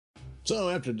So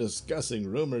after discussing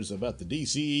rumors about the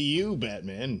DCEU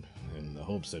Batman, in the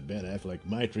hopes that Ben Affleck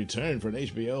might return for an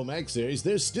HBO Max series,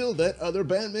 there's still that other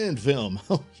Batman film.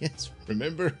 Oh yes,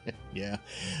 remember? Yeah.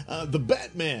 The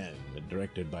Batman,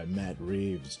 directed by Matt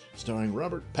Reeves, starring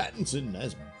Robert Pattinson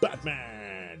as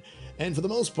Batman. And for the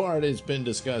most part, it's been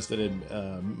discussed that it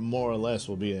more or less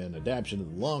will be an adaptation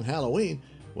of The Long Halloween,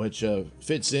 which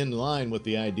fits in line with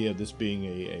the idea of this being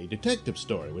a detective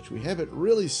story, which we haven't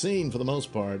really seen for the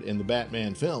most part in the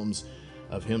Batman films,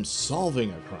 of him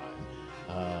solving a crime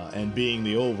and being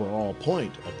the overall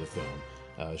point of the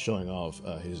film, showing off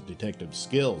his detective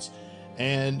skills.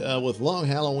 And with Long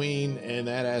Halloween and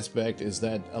that aspect is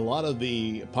that a lot of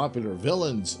the popular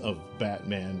villains of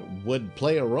Batman would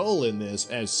play a role in this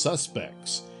as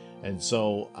suspects. And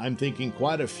so I'm thinking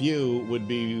quite a few would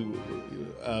be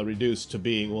reduced to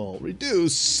being, well,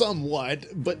 reduced somewhat,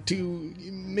 but to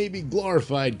maybe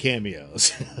glorified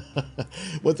cameos,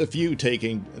 with a few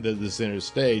taking the center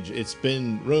stage. It's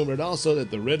been rumored also that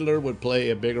the Riddler would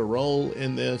play a bigger role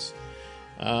in this.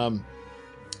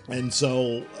 And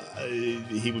so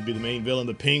he would be the main villain.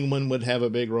 The Penguin would have a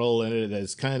big role in it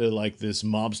as kind of like this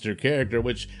mobster character,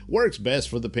 which works best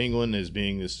for the Penguin as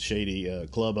being this shady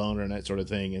club owner and that sort of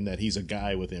thing, and that he's a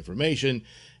guy with information,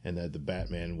 and that the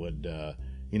Batman would,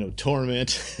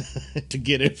 torment to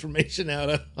get information out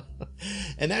of,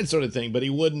 and that sort of thing. But he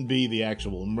wouldn't be the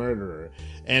actual murderer,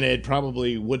 and it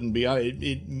probably wouldn't be.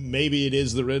 Maybe it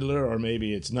is the Riddler, or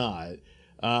maybe it's not.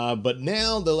 But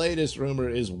now the latest rumor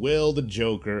is, will the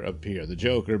Joker appear? The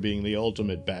Joker being the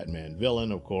ultimate Batman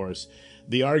villain, of course.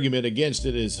 The argument against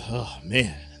it is, oh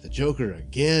man, the Joker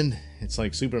again? It's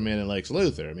like Superman and Lex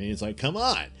Luthor. I mean, it's like, come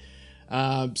on.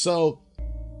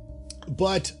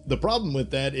 But the problem with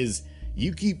that is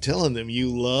you keep telling them you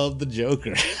love the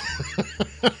Joker.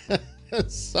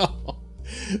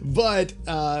 But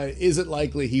is it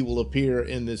likely he will appear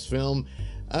in this film?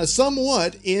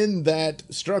 Somewhat in that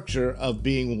structure of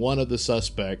being one of the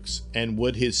suspects, and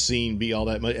would his scene be all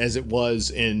that much as it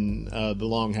was in The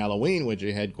Long Halloween, which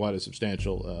it had quite a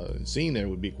substantial scene there,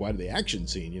 would be quite the action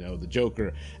scene, the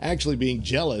Joker actually being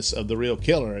jealous of the real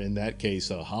killer, in that case,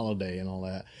 Holiday and all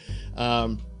that.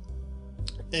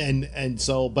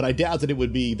 But I doubt that it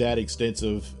would be that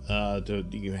extensive.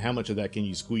 How much of that can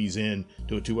you squeeze in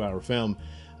to a 2-hour film?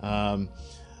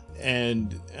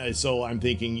 So I'm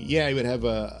thinking, yeah, he would have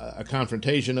a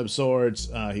confrontation of sorts.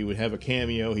 He would have a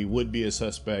cameo. He would be a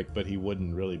suspect, but he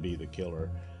wouldn't really be the killer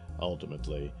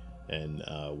ultimately, and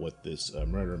what this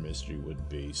murder mystery would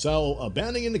be. So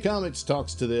Abounding in the Comics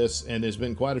talks to this, and there's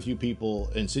been quite a few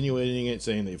people insinuating it,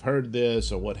 saying they've heard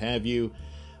this or what have you,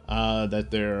 that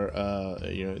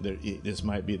this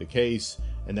might be the case,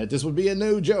 and that this would be a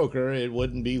new Joker. It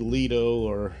wouldn't be Leto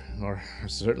or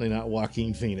certainly not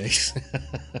Joaquin Phoenix.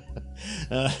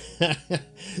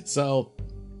 So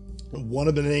one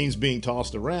of the names being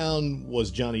tossed around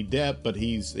was Johnny Depp, but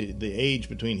the age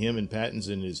between him and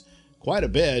Pattinson is quite a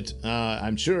bit.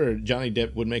 I'm sure Johnny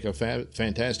Depp would make a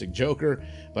fantastic Joker,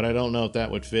 but I don't know if that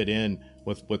would fit in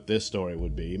with what this story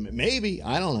would be. Maybe,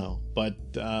 I don't know, but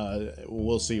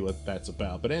we'll see what that's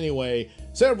about. But anyway,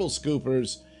 several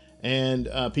scoopers and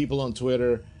people on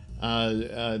Twitter,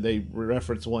 they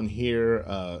reference one here,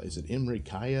 is it Imri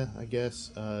Kaya, I guess,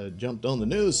 jumped on the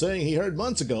news saying he heard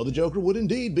months ago the Joker would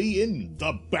indeed be in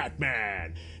The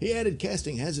Batman. He added,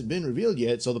 casting hasn't been revealed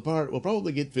yet, so the part will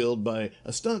probably get filled by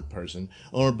a stunt person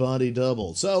or body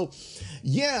double. So,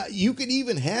 yeah, you could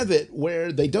even have it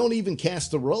where they don't even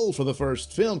cast the role for the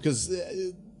first film, because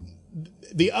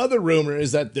the other rumor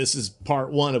is that this is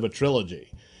part one of a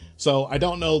trilogy. So I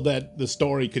don't know that the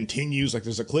story continues, like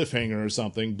there's a cliffhanger or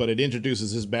something, but it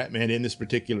introduces his Batman in this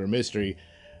particular mystery.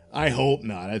 I hope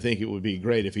not. I think it would be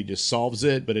great if he just solves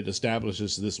it, but it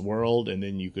establishes this world, and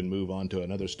then you can move on to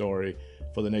another story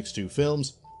for the next 2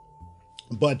 films.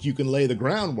 But you can lay the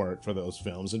groundwork for those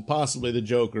films, and possibly the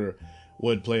Joker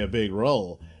would play a big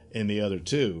role in the other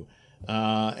 2.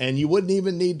 And you wouldn't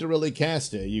even need to really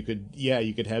cast it. You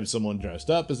could have someone dressed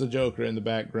up as the Joker in the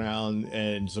background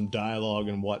and some dialogue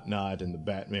and whatnot, and the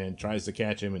Batman tries to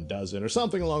catch him and doesn't, or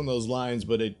something along those lines,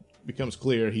 but it becomes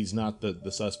clear he's not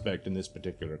the suspect in this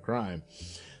particular crime.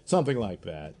 Something like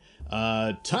that.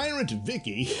 Tyrant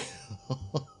Vicky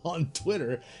on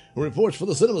Twitter reports for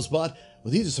the Cinema Spot,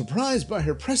 was either surprised by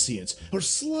her prescience or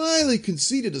slyly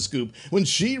conceded a scoop when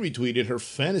she retweeted her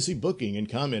fantasy booking and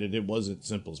commented it wasn't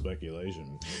simple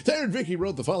speculation. Tyrant Vicky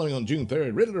wrote the following on June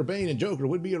 3rd. Riddler, Bane, and Joker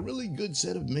would be a really good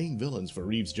set of main villains for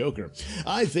Reeves' Joker.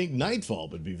 I think Nightfall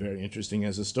would be very interesting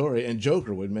as a story, and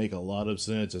Joker would make a lot of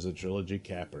sense as a trilogy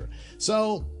capper.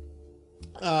 So,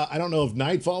 I don't know if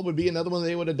Nightfall would be another one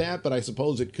they would adapt, but I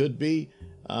suppose it could be.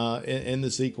 in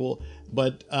the sequel.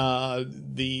 But a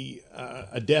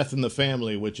death in the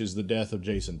family, which is the death of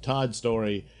Jason Todd's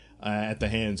story at the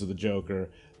hands of the Joker,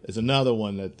 is another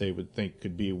one that they would think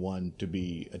could be one to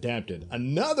be adapted.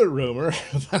 Another rumor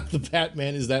about the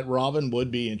Batman is that Robin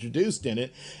would be introduced in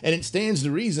it, and it stands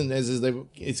to reason,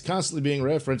 it's constantly being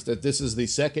referenced, that this is the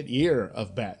second year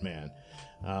of Batman.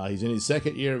 He's in his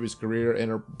second year of his career,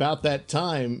 and about that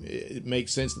time, it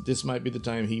makes sense that this might be the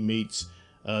time he meets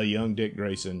young Dick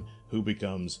Grayson, who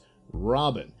becomes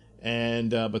Robin. And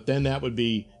but then that would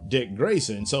be Dick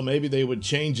Grayson, so maybe they would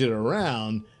change it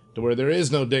around to where there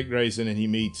is no Dick Grayson and he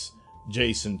meets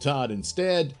Jason Todd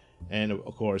instead. And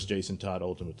of course, Jason Todd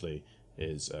ultimately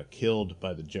is killed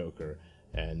by the Joker.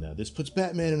 And this puts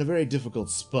Batman in a very difficult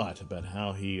spot about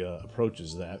how he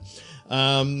approaches that.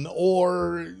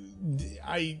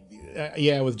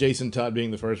 With Jason Todd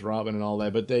being the first Robin and all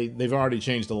that, but they've already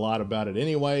changed a lot about it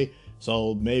anyway.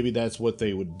 So maybe that's what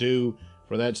they would do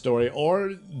for that story.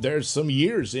 Or there's some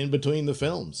years in between the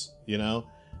films, you know,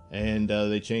 and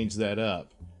they changed that up.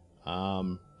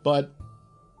 But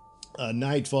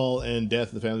Nightfall and Death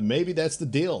of the Family, maybe that's the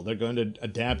deal. They're going to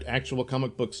adapt actual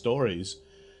comic book stories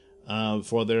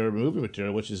for their movie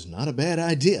material, which is not a bad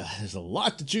idea. There's a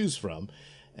lot to choose from.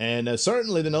 And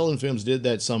certainly the Nolan films did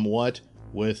that somewhat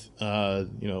with,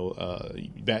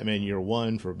 Batman Year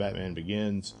One for Batman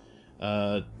Begins.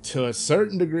 To a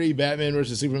certain degree, Batman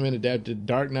vs. Superman adapted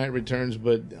Dark Knight Returns,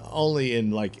 but only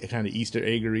in like kind of Easter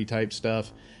eggery type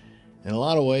stuff. In a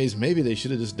lot of ways, maybe they should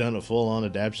have just done a full-on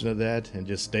adaptation of that and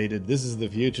just stated this is the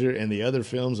future and the other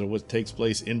films are what takes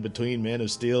place in between Man of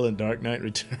Steel and Dark Knight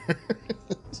Returns.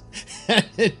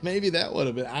 Maybe that would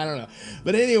have been, I don't know.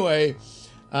 But anyway,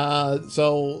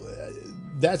 so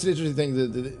that's an interesting thing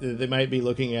that they might be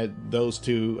looking at those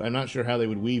two. I'm not sure how they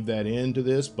would weave that into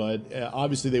this, but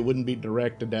obviously they wouldn't be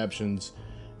direct adaptations,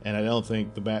 and I don't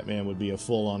think the Batman would be a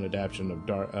full-on adaptation of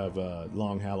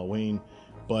Long Halloween.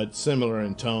 But similar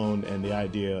in tone and the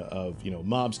idea of,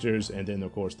 mobsters, and then,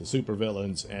 of course, the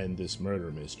supervillains and this murder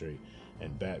mystery.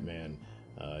 And Batman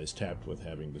is tapped with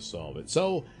having to solve it.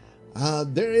 So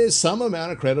there is some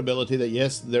amount of credibility that,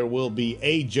 yes, there will be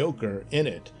a Joker in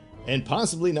it. And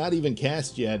possibly not even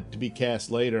cast yet, to be cast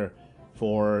later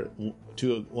for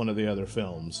one of the other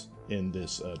films in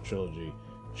this trilogy,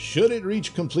 should it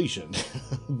reach completion.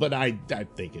 But I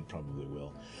think it probably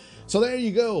will. So there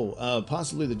you go,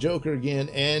 possibly the Joker again,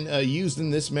 and used in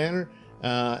this manner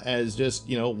as just,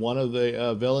 one of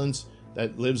the villains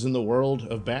that lives in the world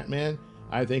of Batman,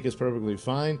 I think is perfectly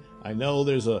fine. I know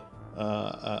there's a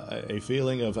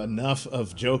feeling of enough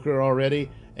of Joker already,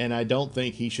 and I don't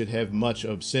think he should have much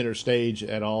of center stage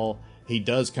at all. He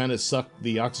does kind of suck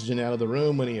the oxygen out of the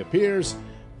room when he appears,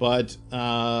 but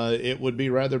it would be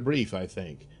rather brief, I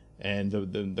think. And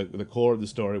the core of the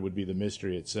story would be the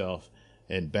mystery itself,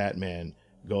 and Batman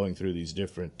going through these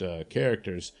different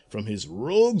characters from his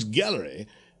rogues gallery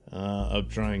of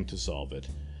trying to solve it,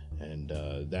 and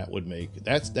that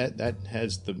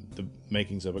has the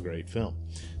makings of a great film.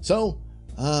 So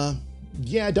I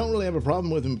don't really have a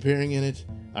problem with him appearing in it.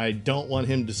 I don't want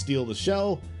him to steal the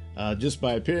show. Just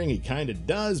by appearing, he kind of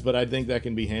does, but I think that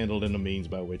can be handled in a means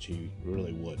by which he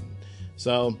really wouldn't.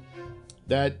 So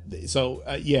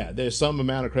there's some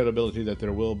amount of credibility that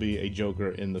there will be a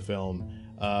Joker in the film.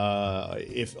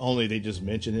 If only they just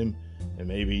mention him and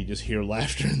maybe you just hear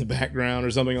laughter in the background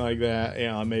or something like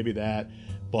that. Maybe that.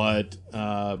 But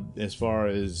as far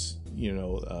as,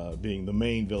 being the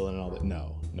main villain and all that,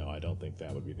 no, I don't think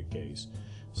that would be the case.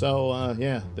 So,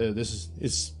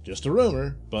 it's just a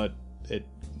rumor, but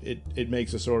it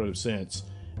makes a sort of sense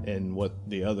in what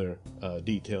the other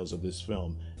details of this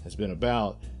film has been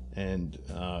about. And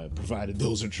provided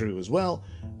those are true as well,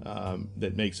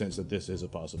 that makes sense that this is a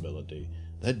possibility.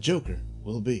 That Joker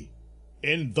will be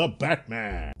in the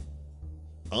Batman.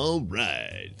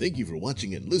 Alright, thank you for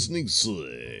watching and listening.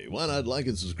 Why not like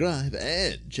and subscribe,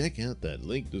 and check out that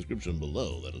link description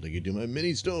below. That'll take you to my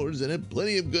mini stores and have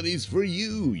plenty of goodies for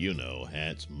you.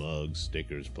 Hats, mugs,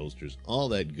 stickers, posters, all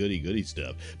that goody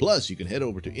stuff. Plus, you can head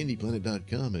over to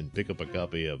IndiePlanet.com and pick up a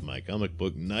copy of my comic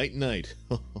book Night Night.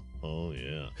 Oh,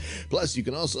 yeah. Plus, you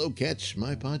can also catch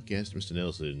my podcast, Mr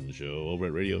Nailsin Show, over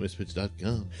at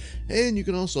RadioMisfits.com. And you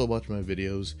can also watch my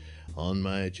videos on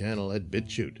my channel at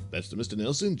BitChute. That's the Mr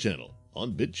Nailsin channel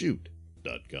on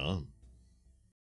BitChute.com.